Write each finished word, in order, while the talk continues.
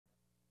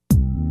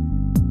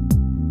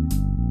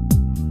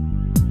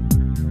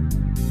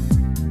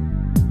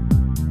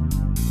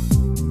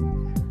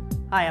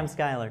Hi, I'm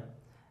Skylar.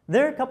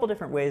 There are a couple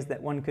different ways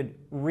that one could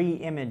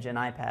re-image an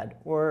iPad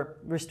or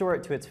restore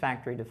it to its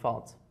factory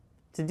defaults.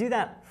 To do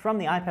that from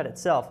the iPad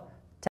itself,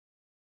 tap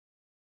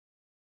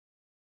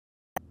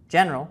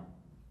General,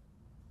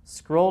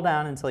 scroll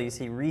down until you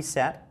see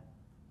Reset,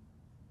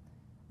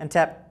 and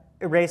tap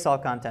Erase All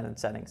Content and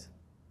Settings.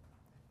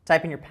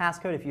 Type in your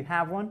passcode if you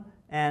have one,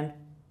 and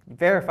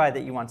verify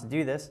that you want to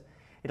do this.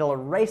 It'll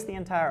erase the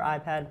entire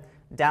iPad,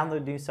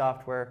 download new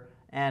software,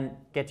 and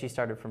get you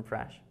started from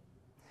fresh.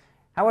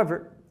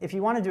 However, if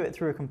you want to do it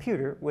through a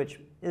computer, which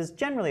is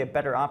generally a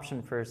better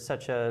option for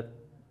such a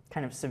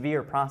kind of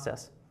severe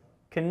process,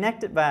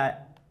 connect it via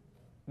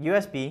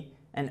USB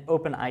and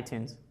open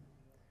iTunes.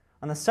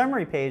 On the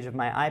summary page of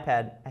my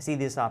iPad, I see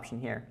this option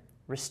here,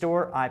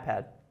 Restore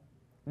iPad.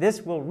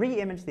 This will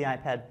re-image the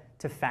iPad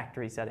to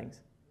factory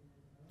settings.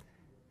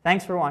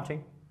 Thanks for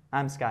watching.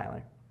 I'm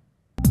Skylar.